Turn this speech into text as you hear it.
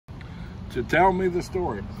to tell me the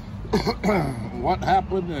story. What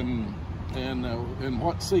happened and in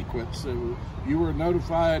what sequence? You were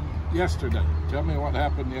notified yesterday. Tell me what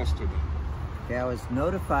happened yesterday. Okay, I was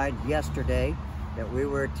notified yesterday that we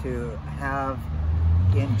were to have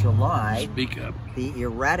in July the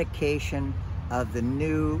eradication of the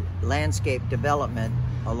new landscape development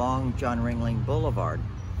along John Ringling Boulevard.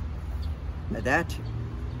 Now, that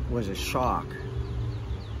was a shock.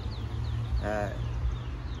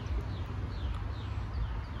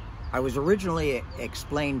 I was originally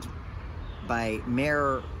explained by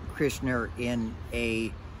Mayor Krishner in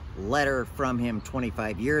a letter from him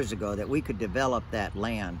 25 years ago that we could develop that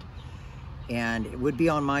land, and it would be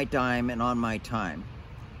on my dime and on my time.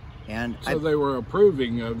 And so they were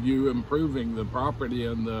approving of you improving the property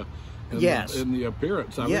and the in the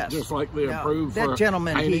appearance of it, just like they approved for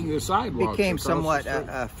painting the sidewalks. Became somewhat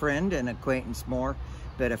a friend and acquaintance more,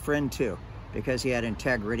 but a friend too, because he had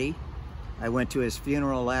integrity. I went to his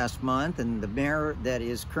funeral last month, and the mayor that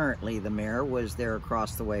is currently the mayor was there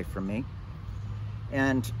across the way from me.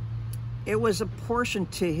 And it was a portion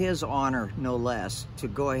to his honor, no less, to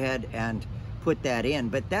go ahead and put that in.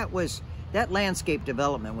 But that landscape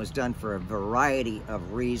development was done for a variety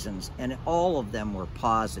of reasons, and all of them were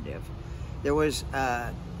positive. There was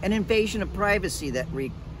an invasion of privacy that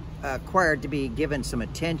required to be given some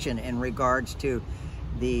attention in regards to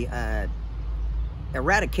the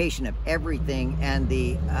eradication of everything, and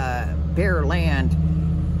the bare land,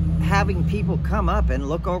 having people come up and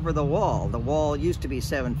look over the wall. The wall used to be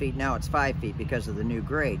 7 feet, now it's 5 feet because of the new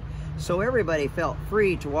grade. So everybody felt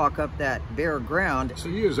free to walk up that bare ground. So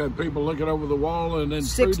you just had people looking over the wall and then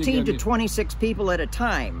 16 to 26 people at a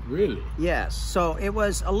time. Really? Yes. So it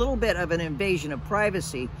was a little bit of an invasion of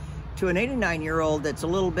privacy to an 89-year-old that's a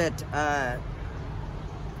little bit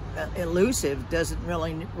elusive, doesn't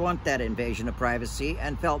really want that invasion of privacy,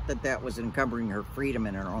 and felt that that was encumbering her freedom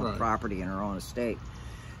in her own property and her own estate.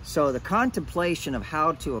 So the contemplation of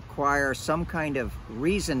how to acquire some kind of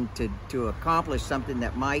reason to accomplish something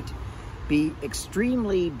that might be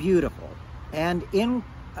extremely beautiful and in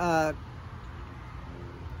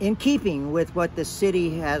keeping with what the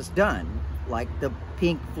city has done, like the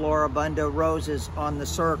pink floribunda roses on the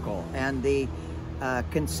circle, and the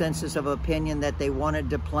consensus of opinion that they wanted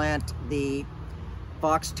to plant the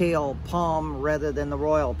foxtail palm rather than the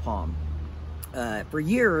royal palm. For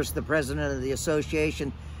years, the president of the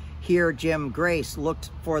association here, Jim Grace,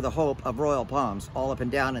 looked for the hope of royal palms all up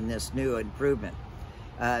and down in this new improvement.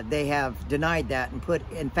 They have denied that and put,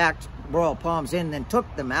 in fact, royal palms in, then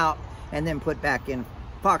took them out and then put back in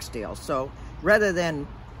foxtails. So rather than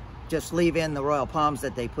just leave in the royal palms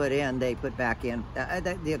that they put in, they put back in.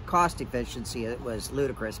 The cost efficiency, it was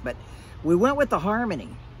ludicrous, but we went with the harmony.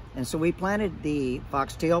 And so we planted the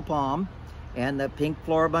foxtail palm and the pink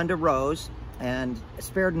floribunda rose, and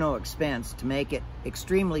spared no expense to make it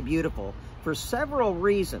extremely beautiful for several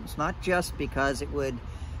reasons, not just because it would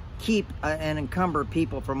keep and encumber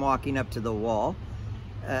people from walking up to the wall.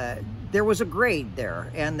 There was a grade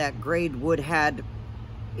there, and that grade would had,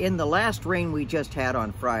 in the last rain we just had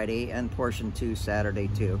on Friday and portion 2 Saturday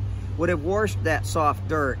too, would have washed that soft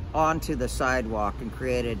dirt onto the sidewalk and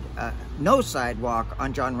created no sidewalk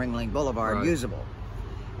on John Ringling Boulevard usable.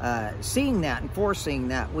 Seeing that and foreseeing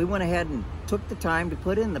that, we went ahead and took the time to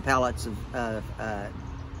put in the pallets of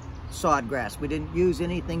sod grass. We didn't use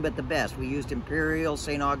anything but the best. We used Imperial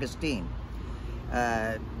St. Augustine.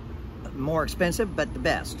 More expensive, but the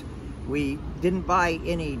best. We didn't buy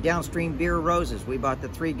any downstream beer roses. We bought the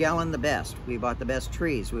 3-gallon, the best. We bought the best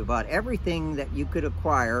trees. We bought everything that you could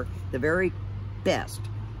acquire, the very best,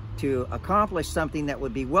 to accomplish something that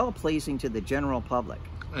would be well-pleasing to the general public.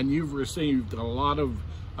 And you've received a lot of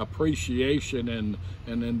appreciation and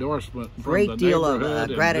endorsement from great the deal of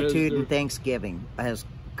visitors. gratitude and thanksgiving has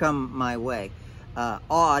come my way.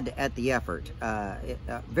 Awed at the effort,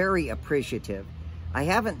 very appreciative. I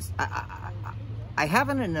have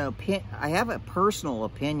a personal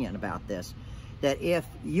opinion about this, that if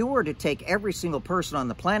you were to take every single person on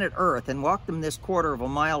the planet Earth and walk them this 1/4 of a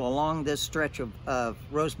mile along this stretch of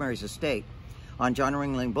Rosemary's Estate on John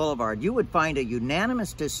Ringling Boulevard, you would find a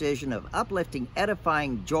unanimous decision of uplifting,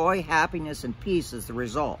 edifying joy, happiness, and peace as the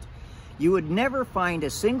result. You would never find a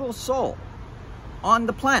single soul on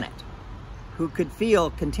the planet who could feel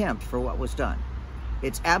contempt for what was done.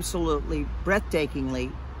 It's absolutely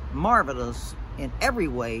breathtakingly marvelous in every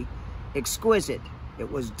way, exquisite.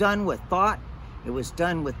 It was done with thought. It was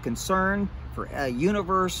done with concern for a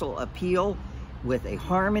universal appeal, with a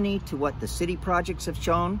harmony to what the city projects have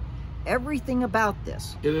shown. Everything about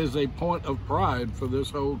this. It is a point of pride for this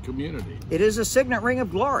whole community. It is a signet ring of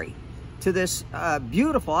glory. to this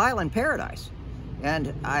beautiful island paradise.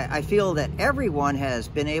 And I feel that everyone has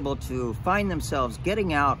been able to find themselves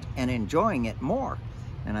getting out and enjoying it more.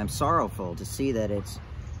 And I'm sorrowful to see that it's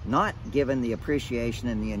not given the appreciation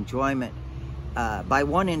and the enjoyment by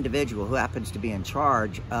one individual who happens to be in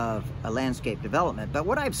charge of a landscape development. But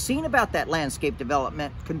what I've seen about that landscape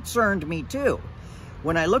development concerned me too.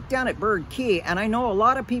 When I look down at Bird Key, and I know a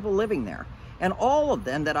lot of people living there, and all of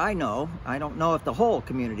them that I know, I don't know if the whole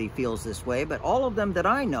community feels this way, but all of them that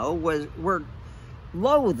I know were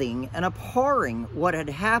loathing and abhorring what had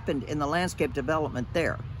happened in the landscape development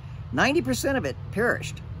there. 90% of it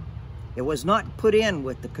perished. It was not put in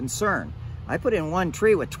with the concern. I put in one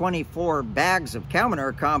tree with 24 bags of cow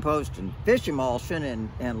manure compost and fish emulsion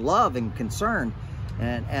and love and concern.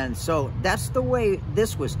 And so that's the way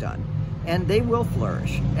this was done. And they will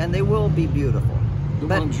flourish and they will be beautiful.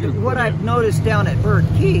 But what I've noticed down at Bird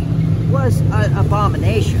Key was an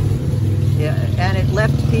abomination. And it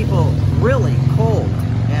left people really cold.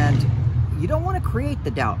 And you don't want to create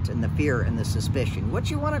the doubt and the fear and the suspicion.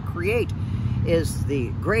 What you want to create is the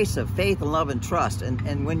grace of faith and love and trust.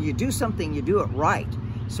 And when you do something, you do it right.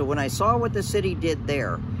 So when I saw what the city did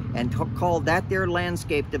there and called that their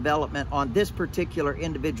landscape development on this particular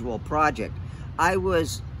individual project, I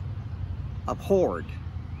was abhorred.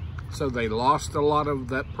 So they lost a lot of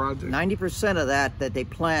that project? 90% of that they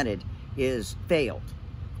planted is failed.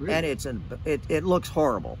 Really? And it looks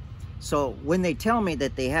horrible. So when they tell me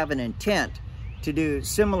that they have an intent to do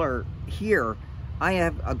similar here, I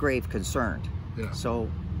have a grave concern. Yeah. So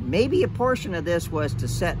maybe a portion of this was to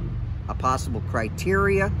set a possible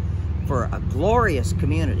criteria for a glorious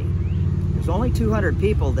community. There's only 200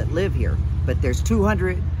 people that live here, but there's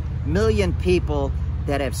 200 million people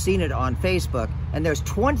that have seen it on Facebook, and there's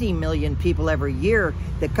 20 million people every year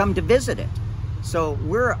that come to visit it. So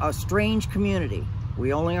we're a strange community.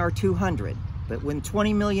 We only are 200, but when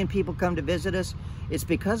 20 million people come to visit us, it's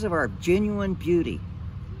because of our genuine beauty.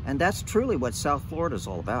 And that's truly what South Florida is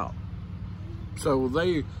all about. So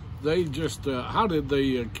they just, how did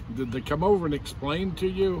they come over and explain to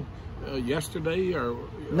you yesterday or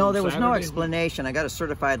No, there was Saturday? No explanation. I got a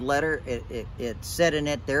certified letter. It said in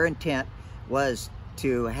it their intent was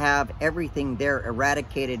to have everything there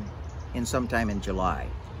eradicated in sometime in July.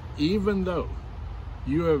 Even though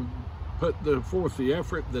you have put forth the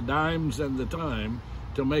effort, the dimes, and the time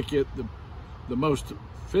to make it the most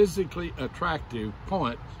physically attractive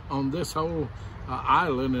point on this whole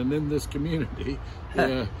island and in this community.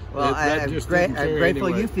 Well, I'm grateful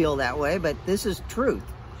anyway. You feel that way, but this is truth.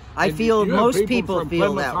 I feel most people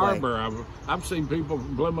feel that way. I've seen people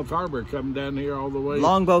from Plymouth Harbor come down here all the way.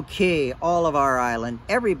 Longboat Key, all of our island,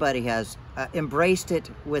 everybody has embraced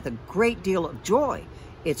it with a great deal of joy.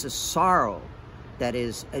 It's a sorrow that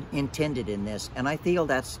is intended in this, and I feel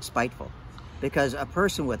that's spiteful. Because a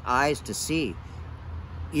person with eyes to see,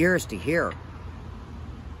 ears to hear,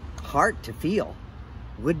 heart to feel,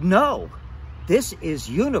 would know this is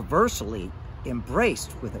universally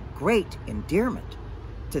embraced with a great endearment.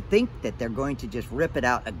 To think that they're going to just rip it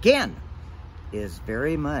out again is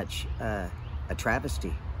very much a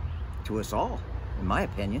travesty to us all, in my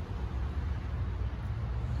opinion.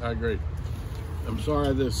 I agree. I'm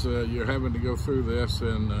sorry you're having to go through this,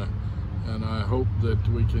 and I hope that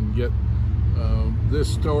we can get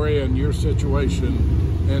this story and your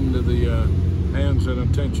situation into the hands and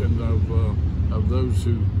attention of those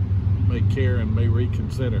who may care and may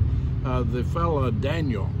reconsider. The fellow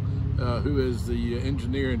Daniel, who is the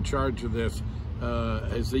engineer in charge of this,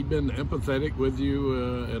 has he been empathetic with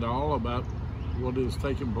you at all about what is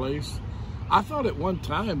taking place? I thought at one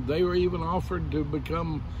time they were even offered to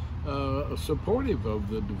become supportive of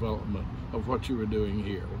the development of what you were doing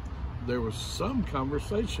here. There was some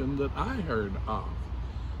conversation that I heard of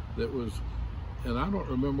that was, and I don't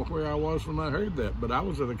remember where I was when I heard that, but I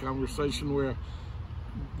was at a conversation where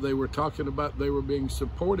they were talking about they were being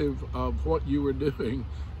supportive of what you were doing,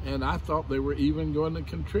 and I thought they were even going to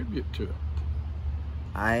contribute to it.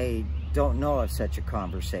 I don't know of such a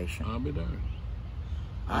conversation. I'll be darned.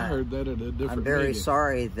 I heard that at a different I'm very meeting.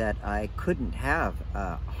 sorry that I couldn't have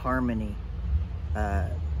harmony.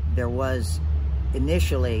 There was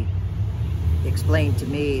initially explained to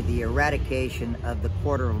me the eradication of the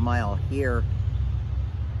quarter of a mile here.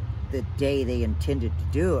 The day they intended to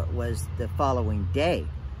do it was the following day.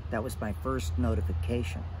 That was my first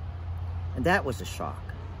notification. And that was a shock.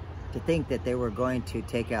 To think that they were going to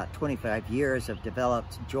take out 25 years of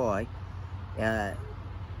developed joy.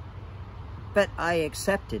 But I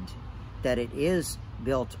accepted that it is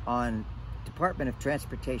built on Department of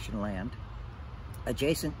Transportation land,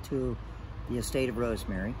 adjacent to the estate of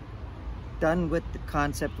Rosemary. done with the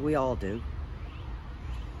concept we all do.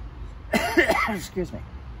 Excuse me.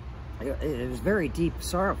 It was very deep,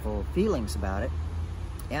 sorrowful feelings about it,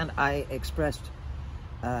 and I expressed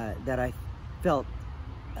that I felt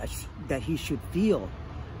that he should feel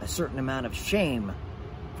a certain amount of shame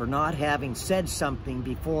for not having said something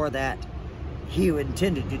before that he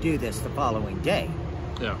intended to do this the following day.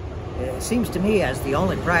 Yeah. It seems to me, as the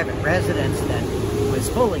only private residence that was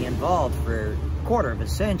fully involved for a quarter of a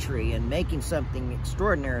century in making something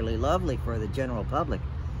extraordinarily lovely for the general public,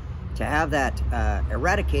 to have that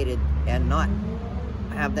eradicated and not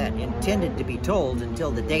have that intended to be told until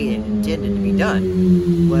the day it intended to be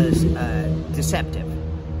done was deceptive.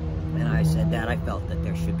 And I said that I felt that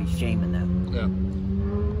there should be shame in that.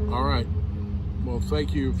 Yeah. All right. Well,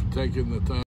 thank you for taking the time.